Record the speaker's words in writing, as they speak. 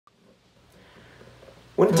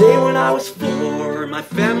One day when I was 4, my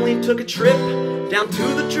family took a trip down to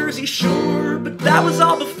the Jersey Shore. But that was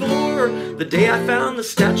all before the day I found the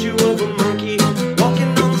statue of a monkey.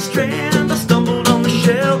 Walking on the strand, I stumbled on the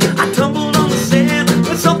shell, I tumbled on the sand,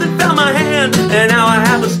 when something found my hand, and now I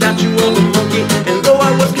have a statue of a monkey. And though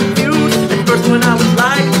I was confused at first when I was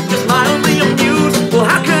like just mildly amused, well,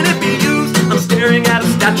 how can it be used? I'm staring at a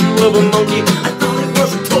statue of a monkey. I thought it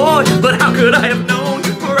was a toy, but how could I have known?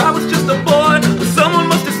 For I was just a boy, but someone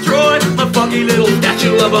must destroy my funky little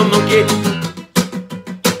statue of a monkey.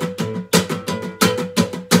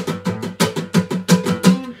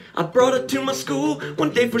 I brought it to my school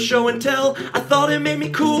one day for show and tell. I thought it made me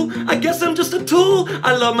cool, I guess I'm just a tool.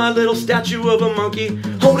 I love my little statue of a monkey.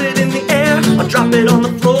 Hold it in the air, I'll drop it on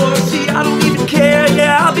the floor. See, I don't even care,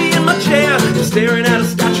 yeah, I'll be in my chair, just staring at a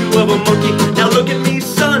statue of a monkey. Now look at me,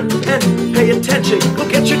 son, and pay attention. Go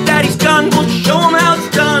get your daddy's gun, we'll show him how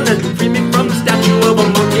it's done.